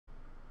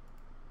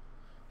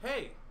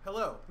Hey,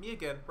 hello, me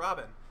again,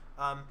 Robin.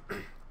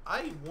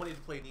 I wanted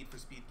to play a Need for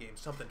Speed game,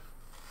 something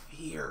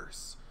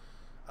fierce.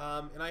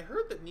 And I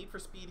heard that Need for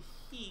Speed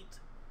Heat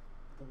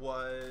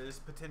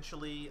was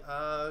potentially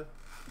a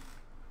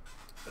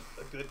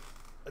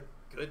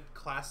good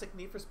classic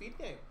Need for Speed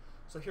game.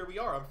 So here we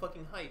are. I'm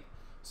fucking hype.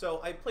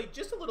 So I played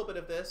just a little bit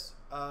of this.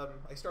 I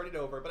started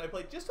over, but I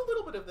played just a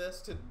little bit of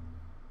this to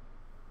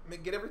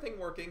get everything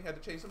working.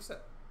 Had to change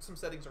some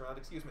settings around.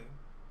 Excuse me.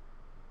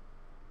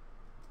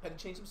 Had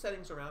to change some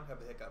settings around. Have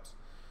the hiccups.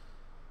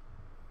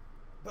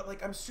 But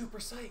like, I'm super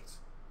psyched.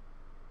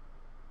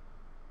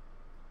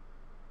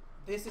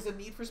 This is a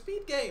Need for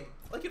Speed game.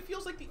 Like, it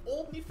feels like the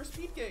old Need for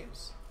Speed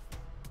games.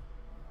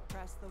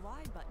 Press the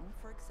Y button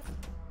for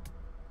acceptance.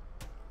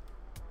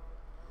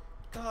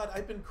 God,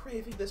 I've been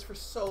craving this for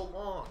so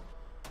long.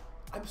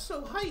 I'm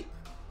so hype.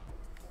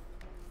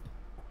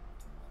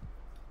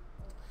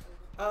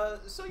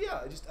 So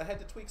yeah, I had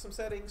to tweak some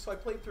settings. So I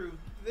played through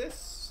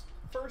this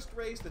first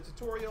race, the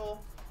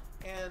tutorial,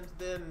 and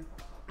then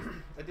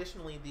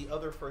additionally the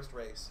other first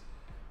race.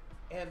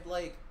 And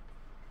like,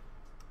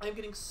 I'm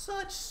getting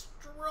such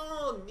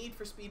strong Need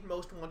for Speed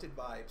Most Wanted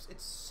vibes.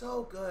 It's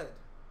so good.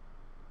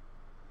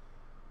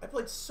 I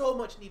played so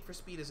much Need for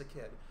Speed as a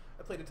kid.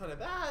 I played a ton of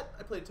that.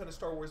 I played a ton of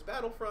Star Wars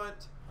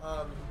Battlefront.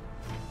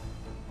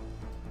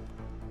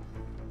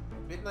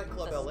 Midnight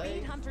Club LA. The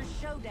Speed Hunter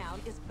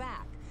Showdown is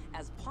back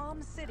as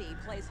Palm City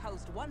plays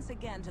host once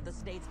again to the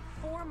state's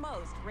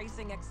foremost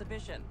racing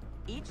exhibition.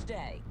 Each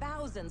day,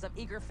 thousands of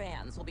eager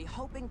fans will be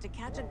hoping to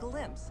catch a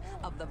glimpse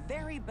of the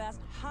very best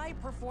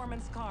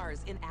high-performance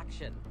cars in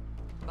action.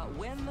 But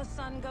when the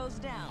sun goes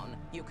down,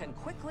 you can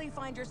quickly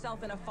find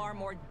yourself in a far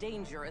more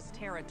dangerous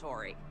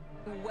territory.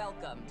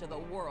 Welcome to the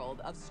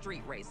world of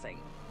street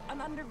racing.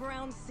 An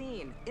underground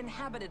scene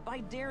inhabited by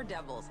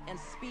daredevils and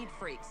speed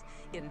freaks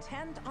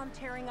intent on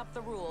tearing up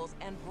the rules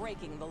and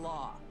breaking the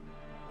law.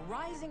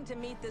 Rising to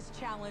meet this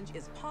challenge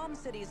is Palm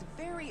City's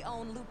very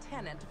own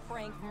Lieutenant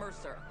Frank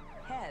Mercer,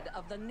 head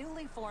of the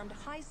newly formed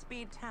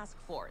high-speed task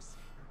force.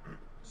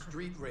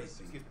 Street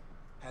racing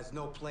has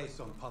no place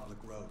on public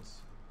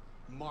roads.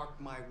 Mark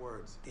my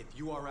words, if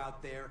you are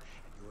out there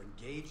and you're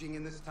engaging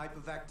in this type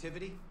of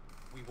activity,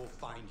 we will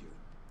find you.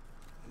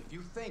 And if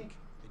you think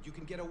that you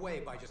can get away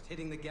by just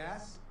hitting the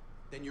gas,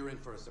 then you're in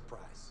for a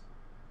surprise.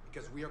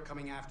 Because we are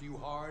coming after you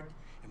hard,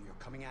 and we are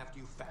coming after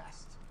you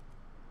fast.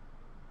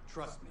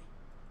 Trust me,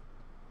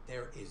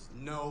 there is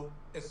no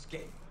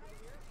escape.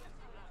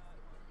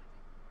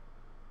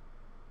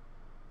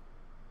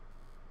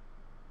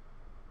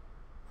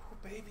 Oh,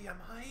 baby, I'm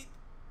hype.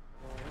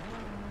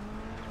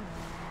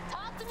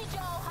 Talk to me, Joe.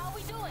 How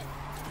we doing?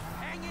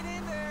 Hanging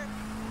in there.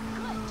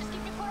 Good. Just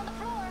keep your foot on the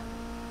floor.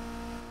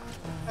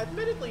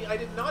 Admittedly, I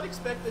did not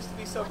expect this to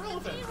be so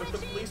relevant with the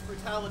police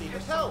brutality,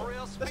 but hell,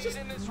 that's just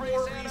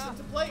more reason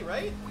to play,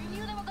 right? We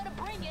knew they were gonna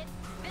bring it.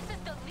 This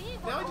is the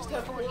league. Now I just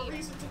have more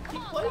reason to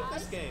keep playing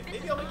this game.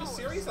 Maybe I'll make a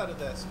series out of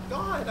this.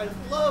 God, I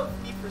love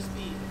Need for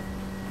Speed.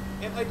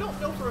 And I don't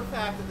know for a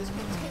fact that this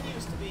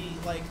continues to be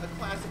like a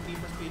classic Need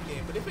for Speed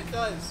game, but if it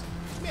does,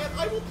 man,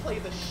 I will play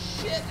the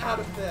shit out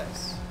of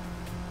this.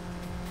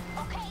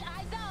 Okay,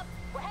 eyes up.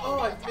 We're heading Oh,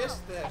 I downtown.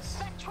 missed this.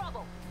 Expect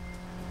trouble.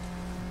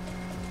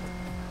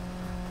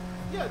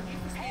 Yeah, Need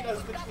for Speed, I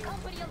was Got mentioning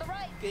company on the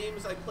right.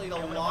 games I played a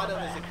lot of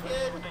as a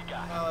kid.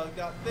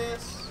 Got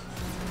this.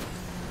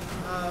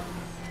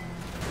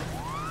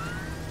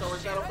 Star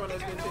Wars Battlefront,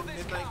 as mentioned,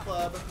 Midnight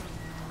Club.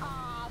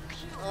 Aw,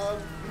 cute.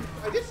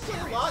 I did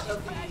play a lot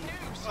of the...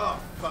 Oh,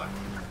 fuck.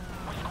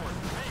 We scored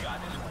big on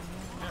this one.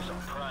 There's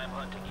some crime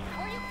hunting here.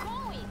 Where are you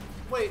going?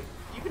 Wait,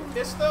 you can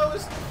miss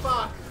those?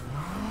 Fuck.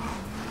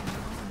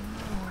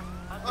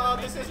 Oh,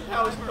 this isn't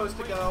how it's supposed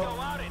to Go go.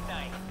 out at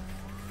night.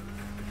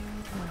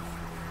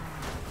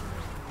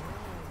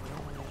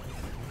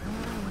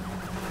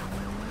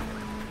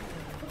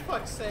 For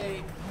fuck's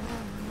sake.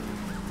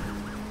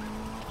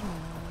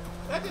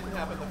 That didn't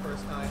happen the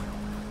first time.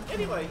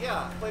 Anyway,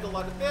 yeah, played a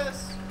lot of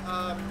this.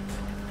 A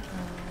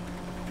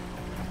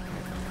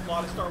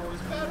lot of Star Wars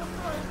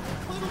Battlefront.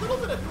 Played a little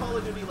bit of Call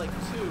of Duty like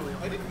 2.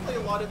 I didn't play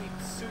a lot of the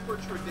super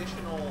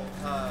traditional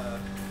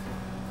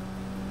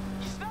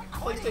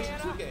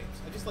PlayStation 2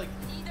 games. I just like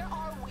Neither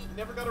are we.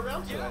 never got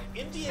around to it.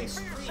 NBA For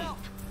Street.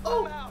 yourself.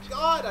 Oh I'm out.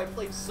 God, I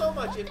played so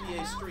much What the NBA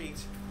hell?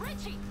 Street.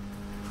 Richie!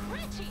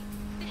 Richie!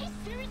 Did he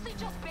seriously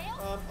just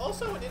bail?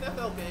 Also an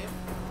NFL game.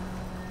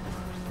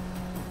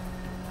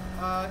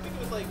 I think it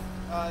was like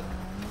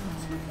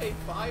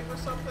 2K5 or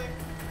something.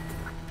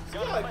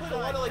 So yeah, I played a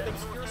lot of like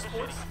obscure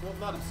sports. Well,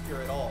 not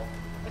obscure at all.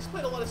 I just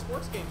played a lot of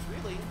sports games,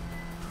 really.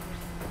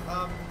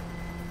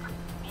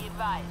 Be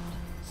advised.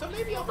 So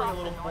maybe I'll bring a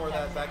little more of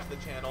that back to the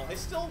channel. I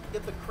still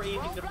get the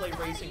craving to play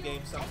racing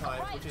games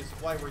sometimes, which is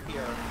why we're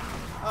here.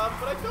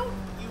 But I don't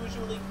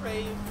usually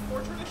crave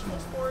more traditional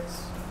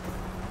sports.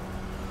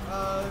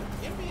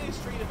 NBA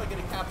Street, if I get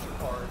a capture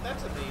card,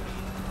 that's a maybe.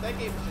 That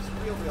game is just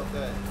real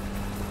good.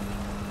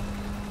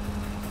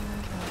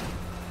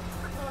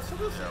 So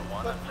we'll see.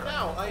 But for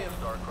now, I am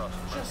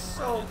just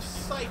so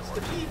psyched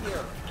to be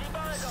here. Keep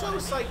on So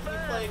psyched to be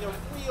playing a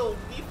real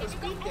Need for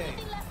Speed game.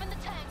 Anything left in the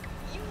tank,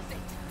 use it.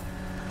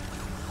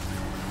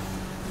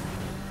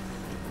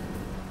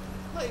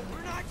 Like,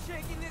 We're not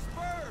shaking this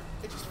bird.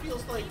 it just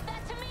feels like Leave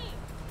that to me.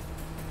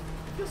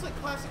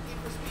 classic Need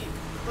for Speed.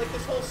 Like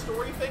this whole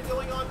story thing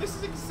going on. This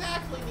is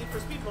exactly Need for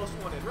Speed Most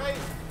Wanted, right?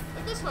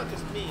 Like that's not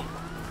just me.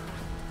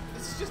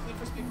 This is just Need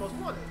for Speed Most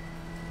Wanted.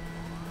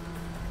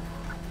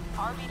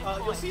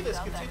 You'll see this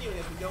continuing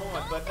as we go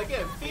on, but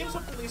again, themes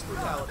of police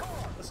brutality.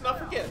 Let's not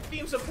forget,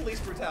 themes of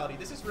police brutality.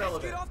 This is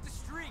relevant. Get off the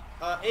street.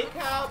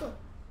 A-cab.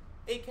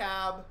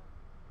 A-cab.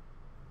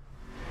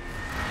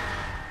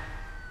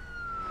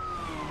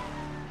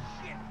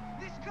 Shit,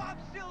 this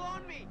cop's still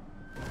on me.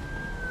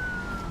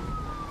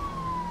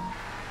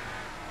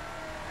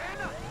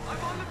 Anna, I'm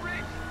on the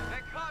bridge.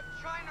 That cop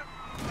trying to...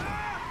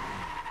 Ah!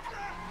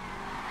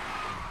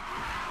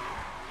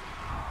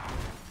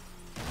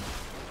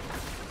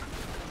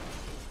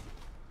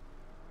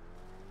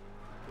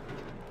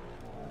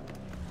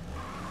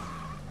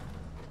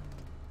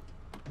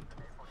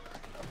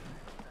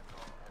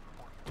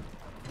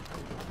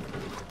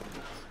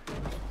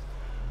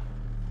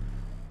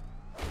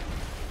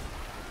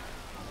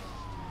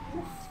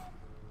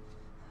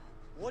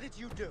 What did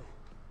you do?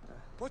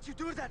 What'd you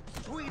do to that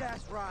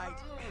sweet-ass ride?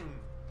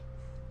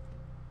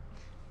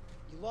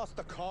 You lost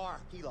the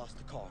car. He lost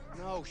the car.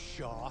 No,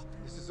 Shaw.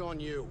 This is on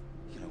you.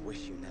 You're gonna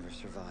wish you never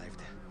survived.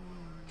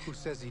 Who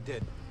says he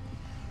did?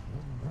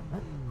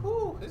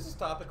 Whew, this is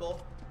topical.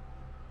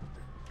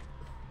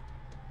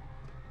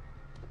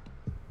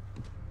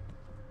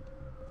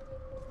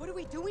 What are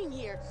we doing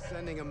here?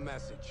 Sending a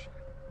message.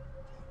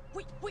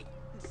 Wait,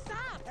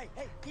 stop!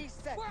 Hey, he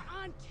said... We're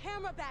on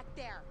camera back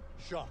there.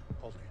 Shaw,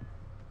 hold it.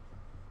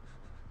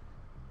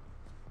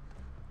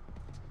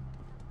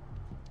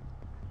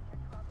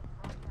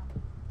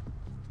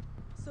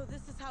 So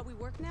this is how we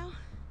work now?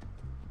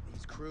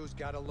 These crews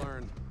gotta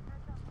learn.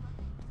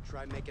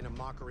 Try making a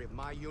mockery of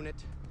my unit,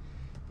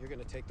 you're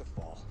gonna take the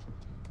fall.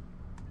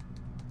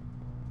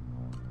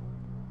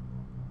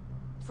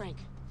 Frank,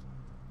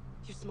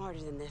 you're smarter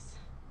than this.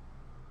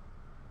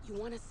 You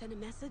want to send a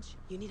message?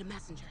 You need a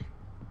messenger.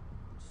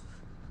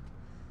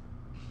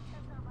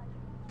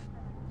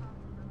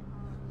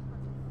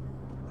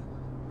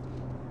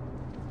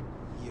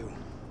 You,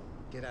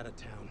 get out of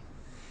town.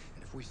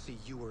 And if we see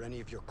you or any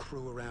of your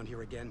crew around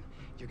here again,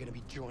 you're gonna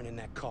be joining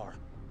that car.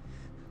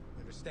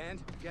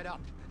 Understand? Get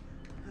up.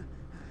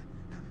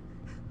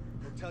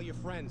 Go tell your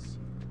friends.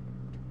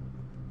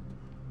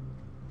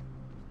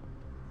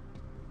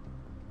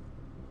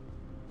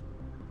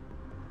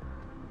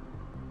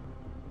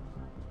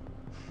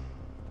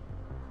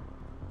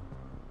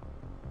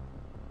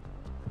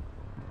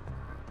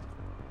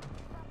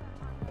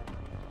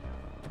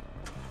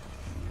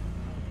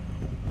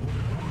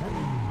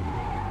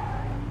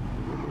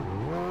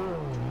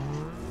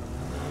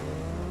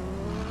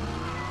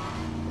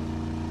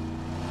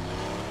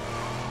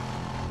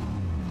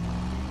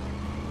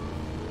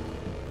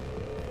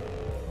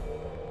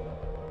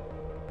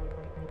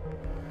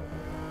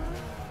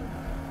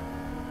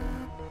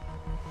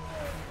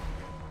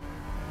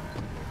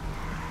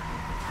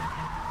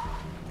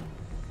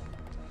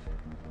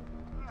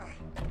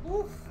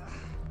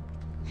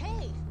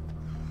 Hey,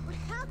 what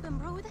happened,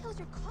 bro? Where the hell's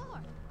your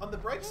car? On the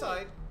bright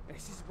side,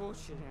 This is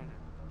bullshit,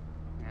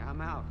 Anna. Yeah,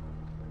 I'm out.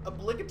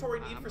 obligatory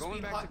Need I'm for going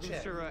Speed back hot to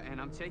check. Ventura, and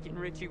I'm taking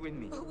Richie with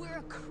me. But we're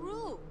a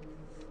crew.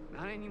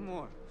 Not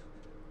anymore.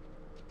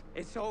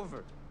 It's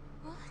over.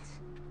 What?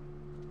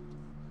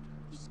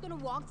 You just gonna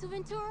walk to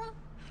Ventura?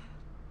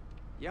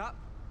 Yup.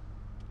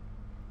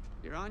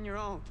 You're on your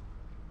own.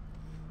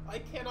 I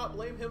cannot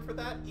blame him for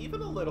that,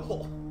 even a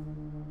little.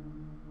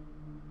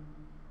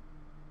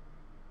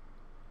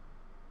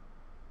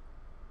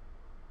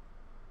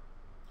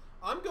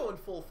 I'm going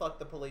full fuck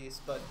the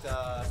police, but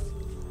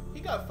he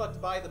got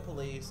fucked by the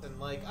police, and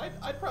like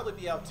I'd probably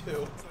be out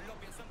too.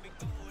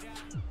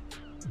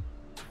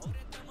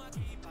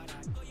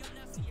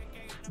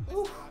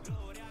 Ooh.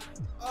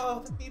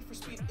 Oh, the Need for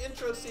Speed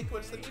intro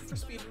sequence, the Need for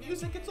Speed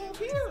music, it's all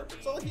here!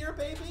 It's all here,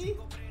 baby!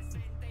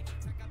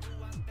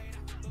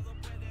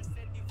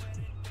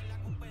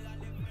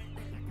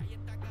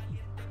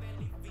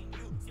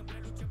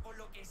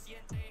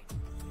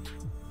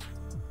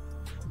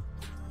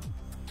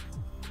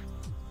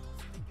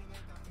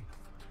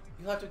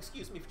 You'll have to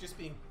excuse me for just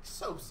being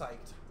so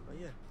psyched. Oh,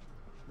 yeah.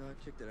 No, I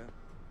checked it out.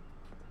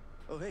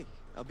 Oh, hey.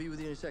 I'll be with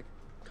you in a sec.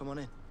 Come on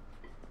in.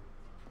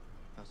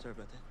 Oh, sorry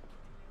about that.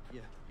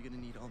 Yeah, you're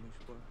gonna need all new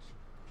sparks.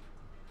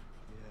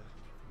 Yeah,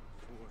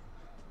 4.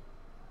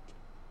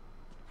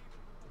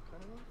 What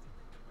kind of one?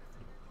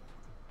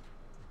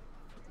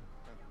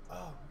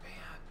 Oh,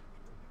 man.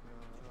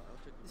 I'll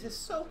check the This is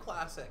so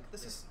classic.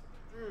 This is...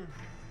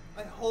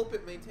 I hope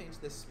it maintains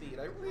this speed.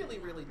 I really,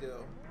 really do.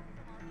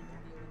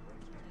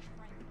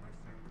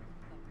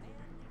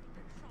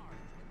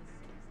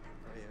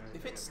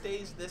 If it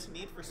stays this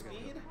Need for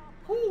Speed,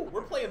 whoo,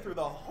 we're playing through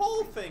the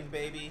whole thing,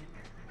 baby.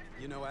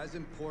 You know, as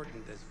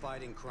important as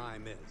fighting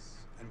crime is,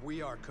 and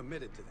we are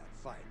committed to that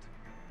fight,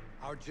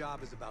 our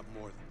job is about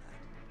more than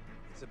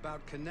that. It's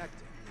about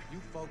connecting with you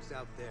folks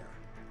out there,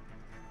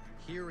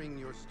 hearing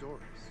your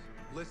stories,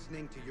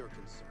 listening to your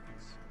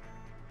concerns.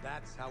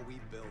 That's how we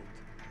build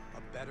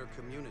a better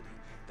community.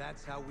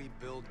 That's how we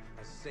build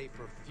a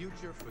safer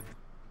future for...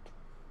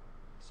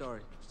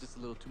 Sorry, it's just a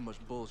little too much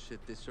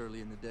bullshit this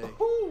early in the day.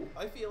 Ooh,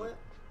 I feel it.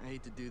 I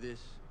hate to do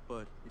this,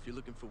 but if you're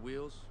looking for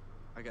wheels,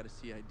 I got a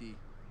CID.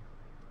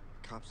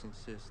 Cops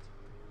insist.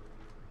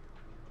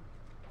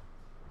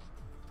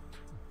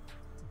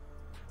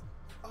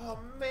 Oh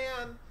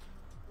man,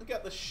 we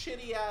got the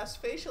shitty ass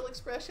facial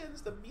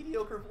expressions, the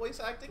mediocre voice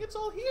acting, it's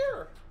all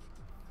here.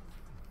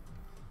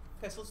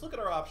 Okay, so let's look at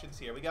our options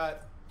here. We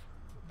got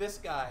this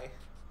guy.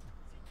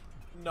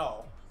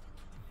 No.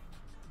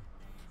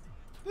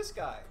 This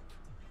guy.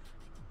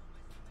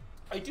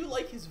 I do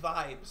like his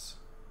vibes.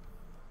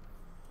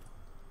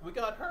 We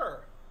got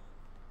her.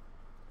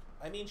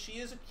 I mean, she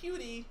is a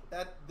cutie.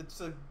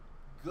 That's a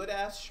good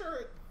ass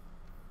shirt.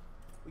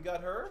 We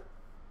got her.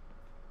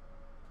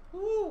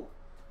 Ooh.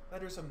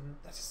 That's some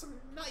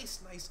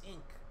nice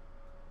ink.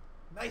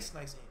 Nice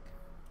ink.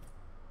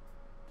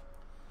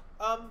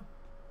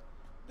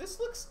 This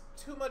looks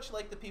too much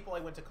like the people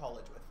I went to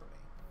college with for me.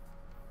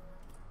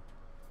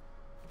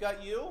 We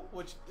got you,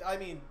 which, I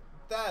mean,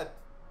 that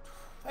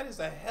is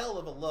a hell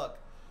of a look.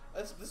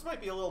 This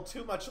might be a little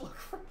too much look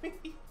for me.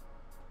 You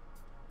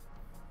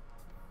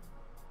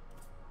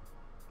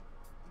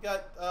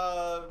got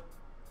a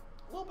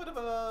little bit of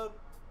a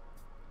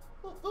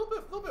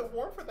little bit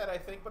warm for that, I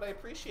think, but I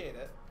appreciate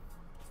it.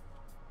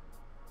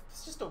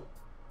 It's just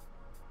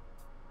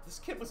this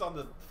kid was on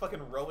the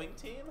fucking rowing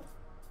team.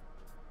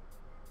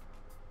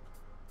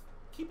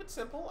 Keep it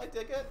simple. I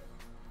dig it.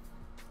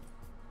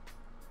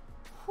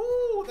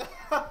 Whoo!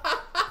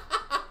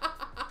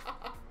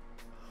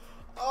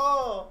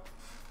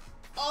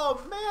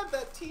 Oh man,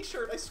 that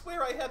T-shirt! I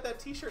swear I had that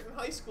T-shirt in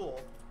high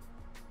school.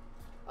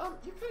 You're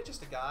kind of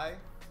just a guy,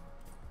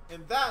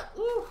 and that,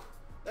 ooh,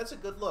 that's a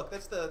good look.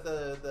 That's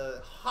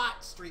the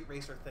hot street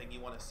racer thing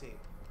you want to see.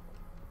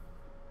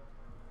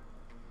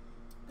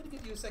 I'm gonna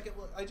give you a second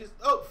look.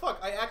 Oh fuck!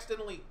 I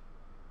accidentally.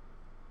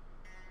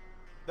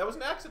 That was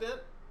an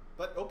accident.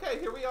 But okay,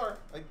 here we are.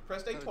 I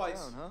pressed A twice.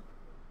 Down, huh?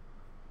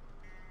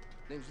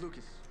 Name's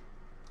Lucas.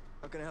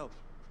 How can I help?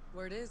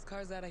 Word is,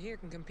 cars out of here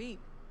can compete.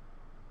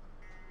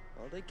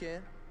 Oh, they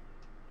can.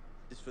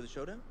 This for the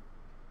showdown?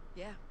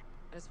 Yeah,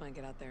 I just want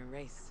to get out there and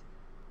race.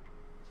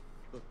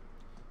 Look,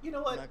 you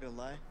know what? I'm not gonna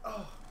lie.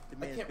 Oh, the I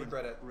man's can't been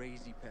regret it.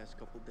 Crazy past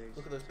couple days.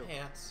 Look at those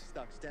pants.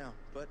 Stock's down,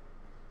 but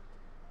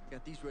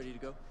got these ready to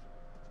go.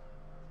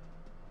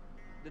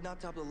 They're not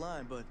top of the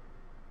line, but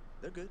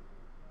they're good.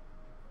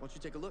 Why don't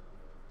you take a look?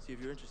 See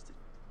if you're interested.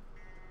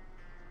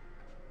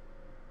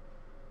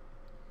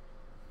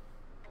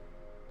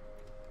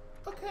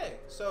 Okay,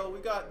 so we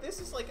got this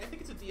is like I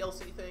think it's a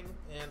DLC thing,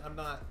 and I'm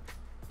not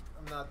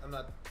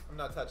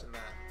touching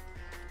that.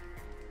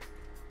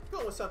 We're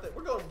going with something.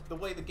 We're going the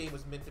way the game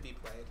was meant to be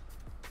played.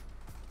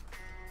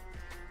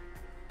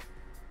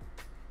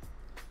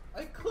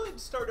 I could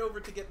start over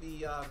to get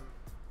the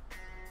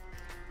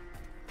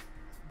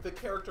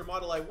character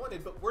model I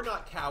wanted, but we're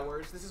not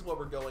cowards. This is what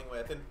we're going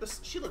with, and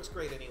she looks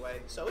great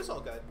anyway, so it's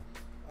all good.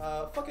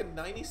 Fucking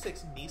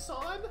 96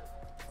 Nissan?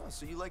 Oh,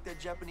 so you like that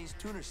Japanese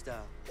tuner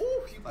style?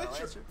 Ooh, you bet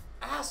your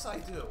ass I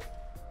do.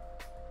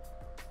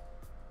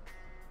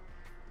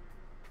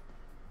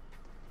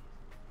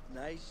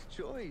 Nice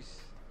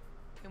choice.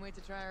 Can't wait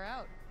to try her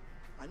out.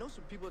 I know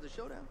some people at the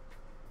showdown.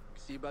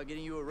 See about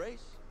getting you a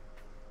race.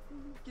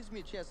 Gives me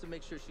a chance to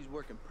make sure she's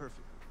working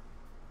perfect.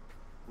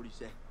 What do you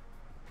say?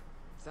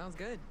 Sounds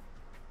good.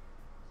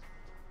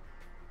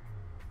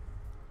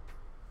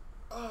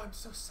 Oh, I'm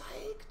so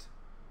psyched.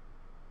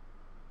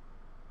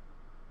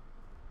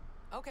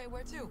 Okay,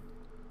 where to?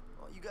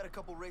 Well, you got a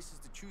couple races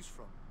to choose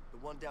from. The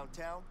one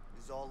downtown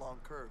is all long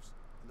curves,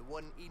 and the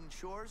one in Eden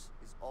Shores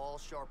is all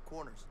sharp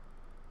corners.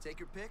 Take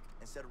your pick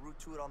and set a route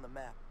to it on the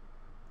map.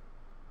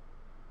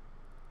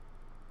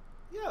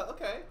 Yeah,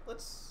 okay.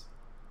 Let's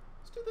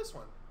do this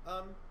one.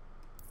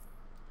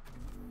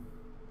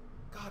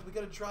 God, we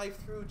gotta drive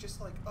through just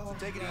like, oh,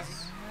 Take it yes.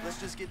 easy. Let's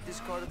just get this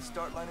car to the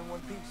start line in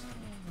one piece.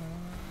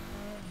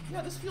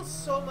 Yeah, this feels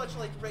so much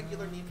like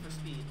regular Need for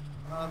Speed.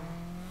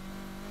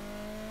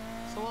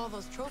 So all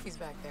those trophies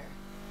back there.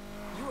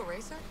 You a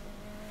racer?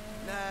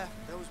 Nah,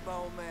 that was my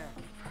old man.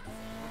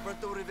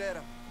 Roberto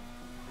Rivera.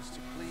 Mr.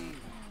 Clean.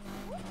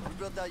 He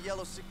built that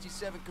yellow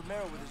 67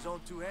 Camaro with his own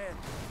two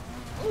hands.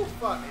 Oh,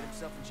 fuck. Made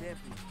himself a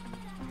champion.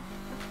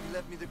 He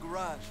left me the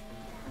garage.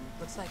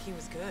 Looks like he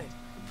was good.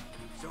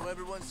 So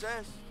everyone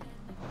says.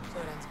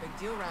 Showdown's a big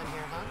deal around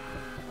here, huh?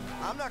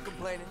 I'm not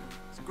complaining.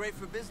 It's great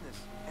for business.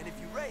 And if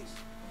you race,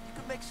 you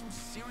could make some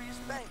serious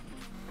bank.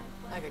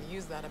 I could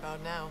use that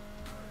about now.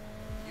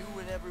 You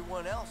and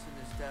everyone else in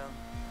this town.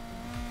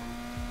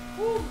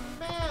 Oh,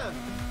 man.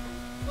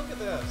 Look at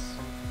this.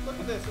 Look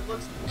at this. It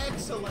looks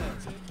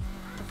excellent.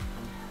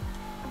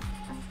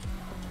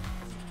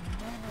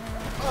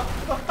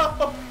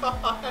 Oh,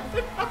 God.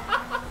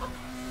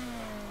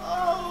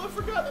 Oh, I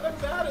forgot that I'm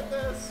bad at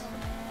this.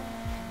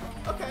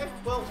 Okay,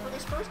 well, for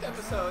this first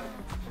episode,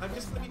 I'm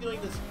just going to be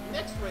doing this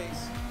next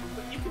race,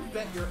 but you can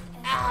bet your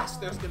ass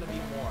there's going to be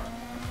more.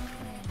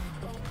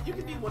 You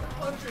can be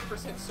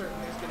 100%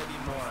 certain there's going to be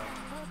more.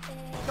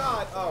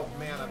 God, oh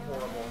man, I'm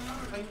horrible.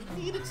 I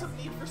needed some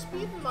Need for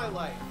Speed in my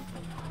life.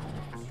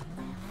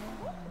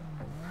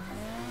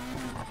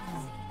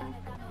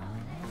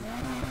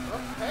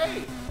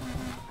 Okay.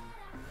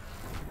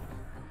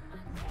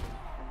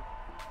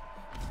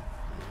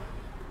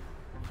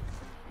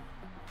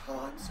 Oh,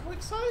 I'm so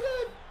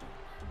excited.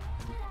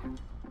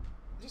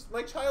 Just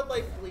my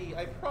childlike glee.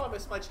 I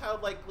promise my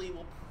childlike glee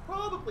will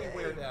probably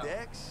wear down.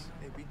 Dex,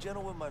 hey, be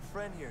gentle with my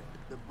friend here.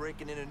 They're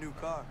breaking in a new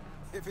car.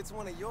 If it's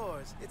one of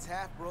yours, it's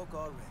half broke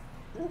already.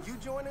 Oof. You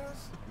joining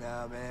us?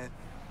 Nah, man.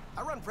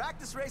 I run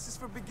practice races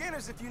for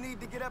beginners if you need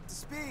to get up to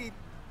speed.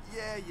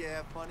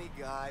 Yeah, funny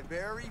guy.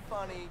 Very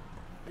funny.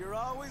 You're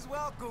always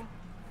welcome.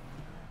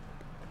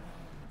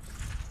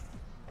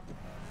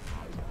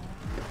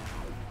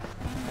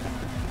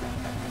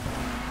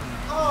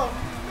 Oh,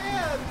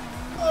 man!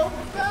 Oh,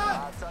 we're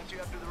back! I'll talk to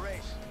you after the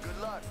race. Good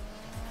luck.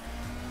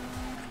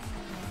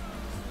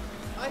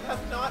 I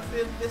have not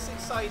been this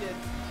excited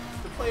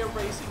to play a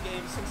racing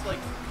game since, like,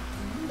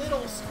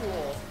 middle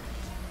school.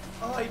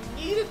 Oh, I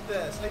needed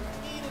this. I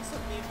needed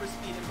some Need for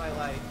Speed in my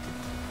life.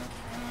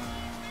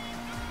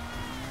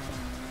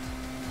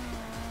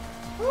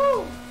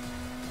 Woo!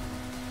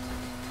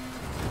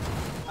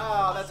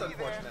 Oh, that's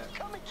unfortunate.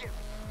 Come and get me.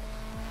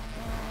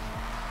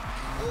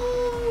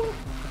 Oh,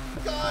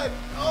 God.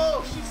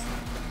 Oh,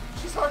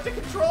 she's hard to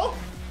control.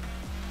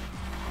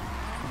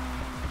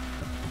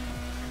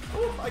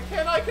 Oh,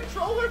 can I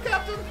control her,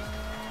 Captain?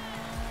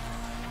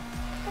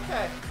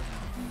 Okay.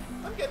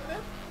 I'm getting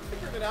it.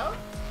 Figuring it out.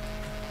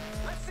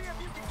 Let's see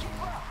if you can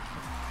keep up.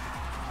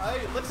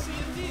 Let's see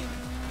indeed.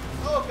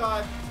 Oh,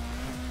 God.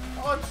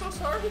 Oh, I'm so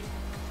sorry.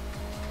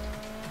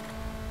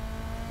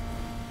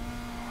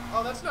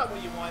 Oh, that's not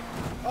what you want.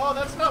 Oh,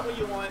 that's not what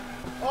you want.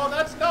 Oh,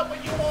 that's not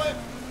what you want.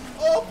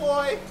 Oh,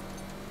 boy.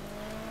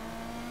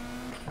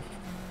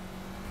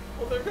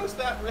 Well, there goes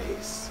that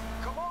race.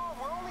 Come on,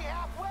 we're only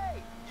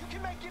halfway. You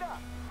can make it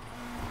up.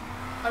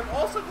 I'm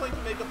also going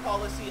to make a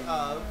policy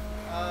of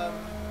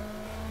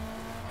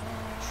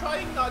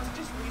trying not to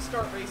just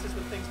restart races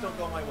when things don't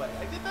go my way.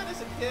 I did that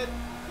as a kid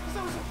because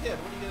I was a kid.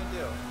 What are you gonna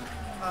do?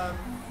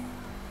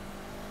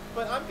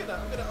 But I'm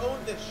gonna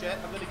own this shit.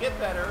 I'm gonna get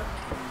better.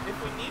 If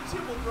we need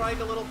to, we'll grind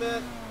a little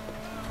bit.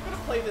 I'm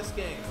gonna play this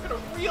game. I'm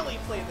gonna really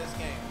play this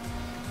game,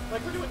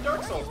 like we're doing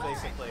Dark Souls,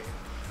 basically.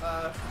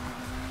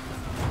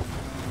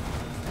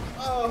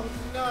 Oh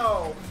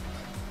no.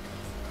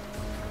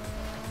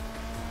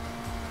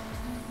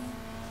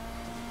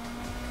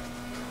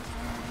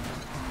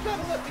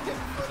 Gotta let me get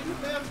in front of you,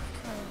 man.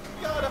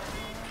 Gotta.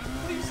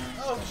 Please.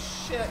 Oh,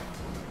 shit.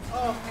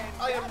 Oh,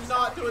 I am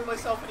not doing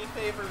myself any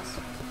favors.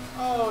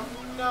 Oh,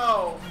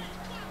 no.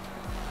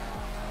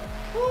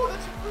 Ooh,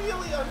 that's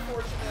really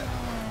unfortunate.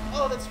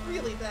 Oh, that's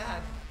really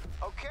bad.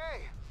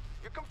 Okay,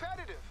 you're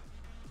competitive.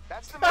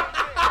 That's the main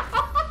thing.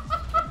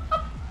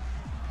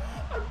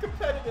 I'm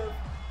competitive.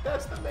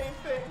 That's the main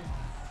thing.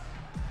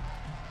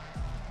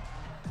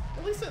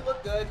 At least it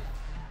looked good.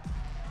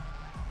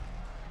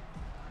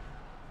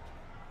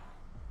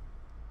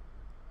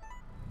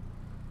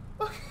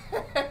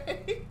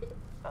 Okay.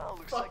 Oh,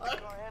 looks like the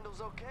car handles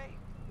okay.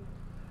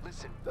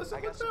 Listen, Doesn't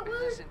I got look some that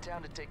business way. in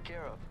town to take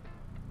care of.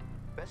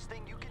 Best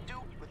thing you can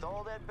do with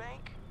all that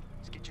bank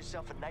is get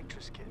yourself a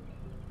nitrous kit.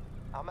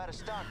 I'm out of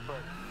stock,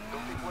 but go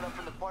pick one up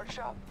from the part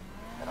shop,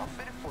 and I'll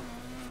fit it for you.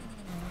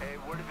 Hey,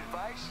 word of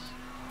advice,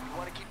 you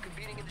want to keep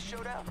competing in the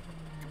showdown,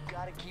 you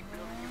gotta keep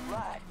building your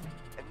ride,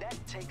 and that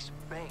takes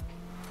bank.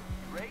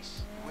 You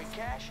race, you win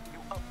cash, you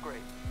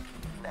upgrade.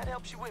 That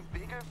helps you win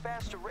bigger,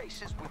 faster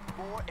races with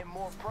more and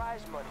more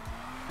prize money.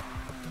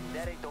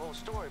 That ain't the whole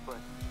story, but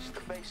just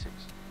the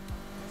basics.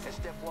 And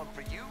step one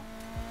for you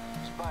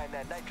is buying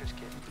that nitrous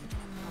kit.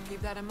 I'll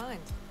keep that in mind.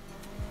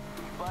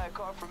 You buy a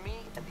car from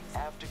me, and the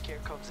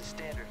aftercare comes as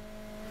standard.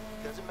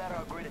 Doesn't matter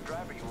how great a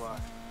driver you are.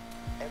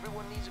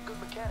 Everyone needs a good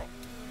mechanic.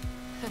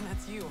 And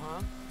that's you,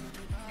 huh?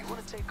 You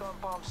want to take on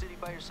Palm City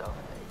by yourself?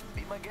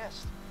 Be my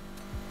guest.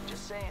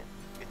 Just saying,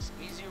 it's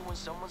easier when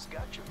someone's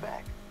got your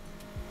back.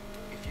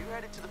 If you're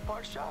headed to the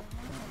parts shop,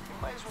 you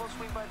might as well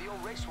swing by the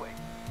old raceway.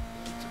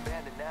 It's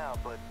abandoned now,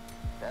 but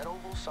that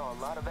oval saw a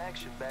lot of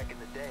action back in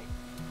the day.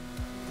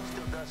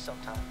 Still does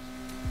sometimes,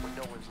 when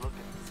no one's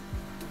looking.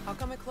 How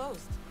come it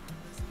closed?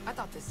 I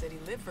thought this city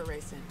lived for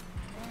racing.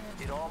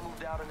 It all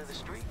moved out into the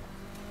street.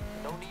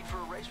 No need for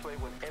a raceway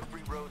when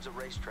every road's a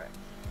racetrack.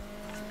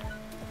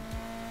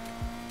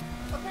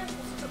 Okay, well,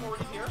 since I'm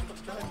already here,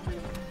 let's go ahead and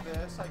do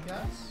this, I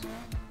guess.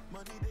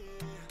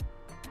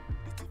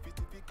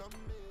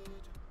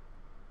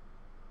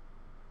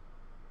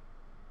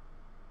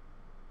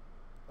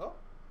 Oh.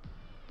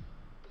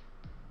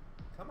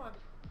 Come on.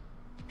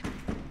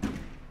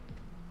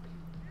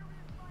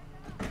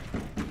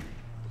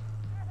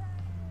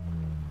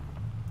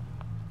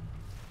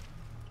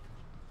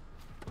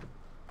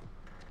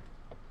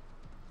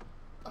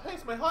 Oh, hey,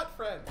 it's my hot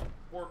friend.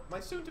 Or my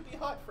soon-to-be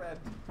hot friend.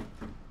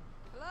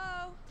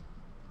 Hello?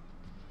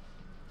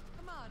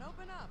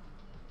 Open up.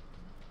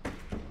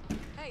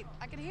 Hey,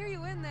 I can hear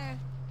you in there.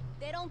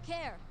 They don't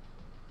care.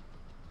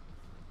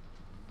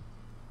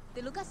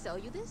 Did Lucas sell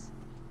you this?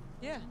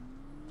 Yeah.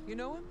 You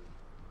know him?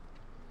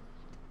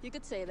 You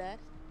could say that.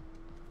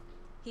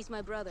 He's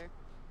my brother.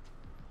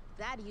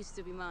 That used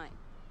to be mine.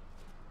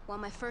 Won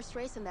my first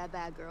race in that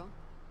bad girl.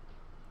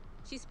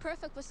 She's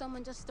perfect for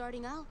someone just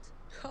starting out.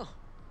 Oh,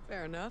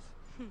 fair enough.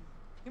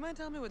 You mind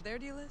telling me what their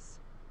deal is?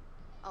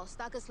 Oh,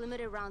 stock is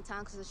limited around town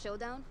because of the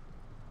showdown.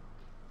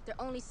 They're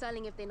only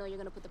selling if they know you're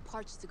gonna put the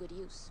parts to good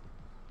use.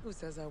 Who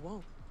says I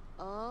won't?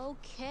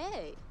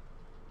 Okay.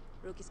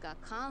 Rookie's got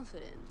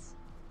confidence.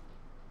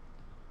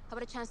 How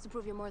about a chance to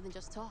prove you're more than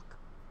just talk?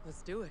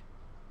 Let's do it.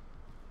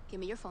 Give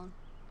me your phone.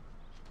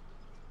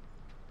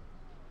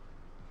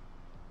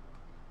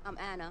 I'm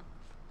Anna.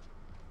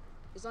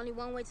 There's only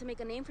one way to make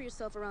a name for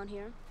yourself around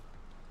here.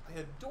 I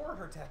adore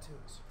her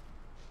tattoos.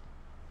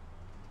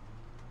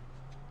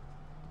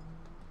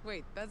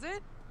 Wait, that's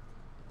it?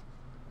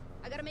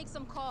 I gotta make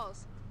some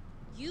calls.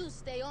 You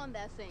stay on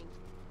that thing.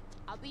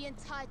 I'll be in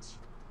touch.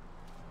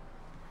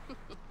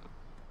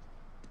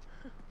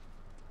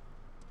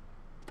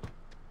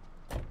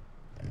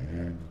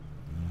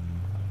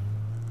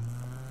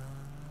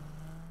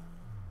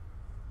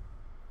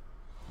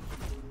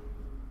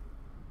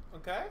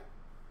 Okay.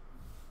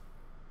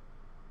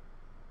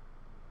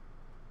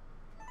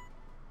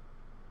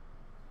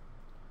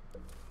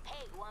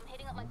 Hey, while I'm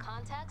hitting up my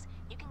contacts,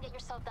 you can get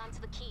yourself down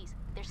to the Keys.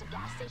 There's a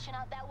gas station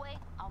out that way.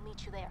 I'll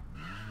meet you there.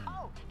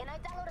 Oh, and I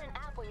downloaded an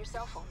app on your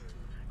cell phone.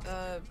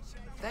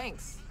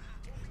 Thanks.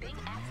 Bing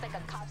acts like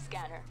a cop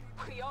scanner.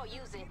 We all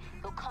use it.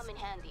 It'll come in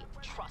handy.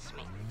 Trust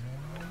me.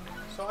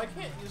 So I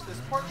can't use this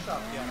part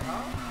shop yet,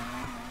 huh?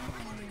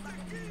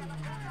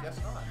 Guess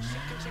not.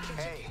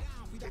 Hey,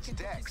 it's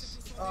Dex.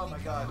 Oh my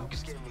god.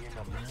 Lucas gave me your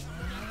number.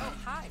 Oh,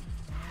 hi.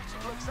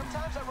 Look,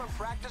 sometimes I run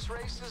practice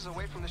races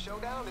away from the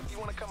showdown if you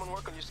want to come and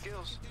work on your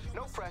skills.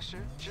 No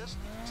pressure, just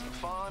some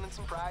fun and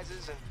some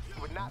prizes, and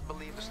you would not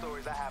believe the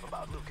stories I have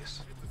about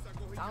Lucas.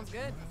 Sounds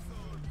good.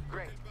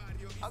 Great.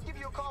 I'll give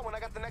you a call when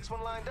I got the next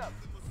one lined up.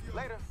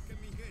 Later.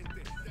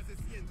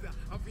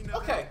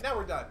 Okay, now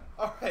we're done.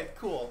 Alright,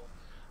 cool.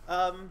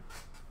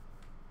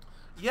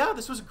 Yeah,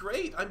 this was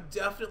great. I'm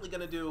definitely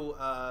gonna do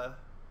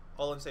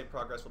all unsaved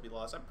progress will be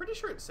lost. I'm pretty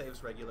sure it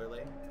saves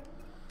regularly.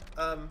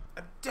 I'm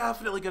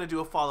definitely gonna do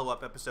a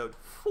follow-up episode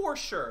for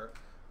sure.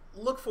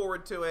 Look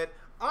forward to it.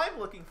 I'm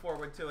looking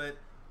forward to it.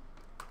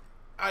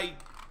 I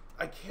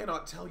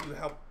cannot tell you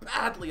how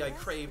badly I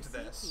craved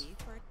this.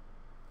 For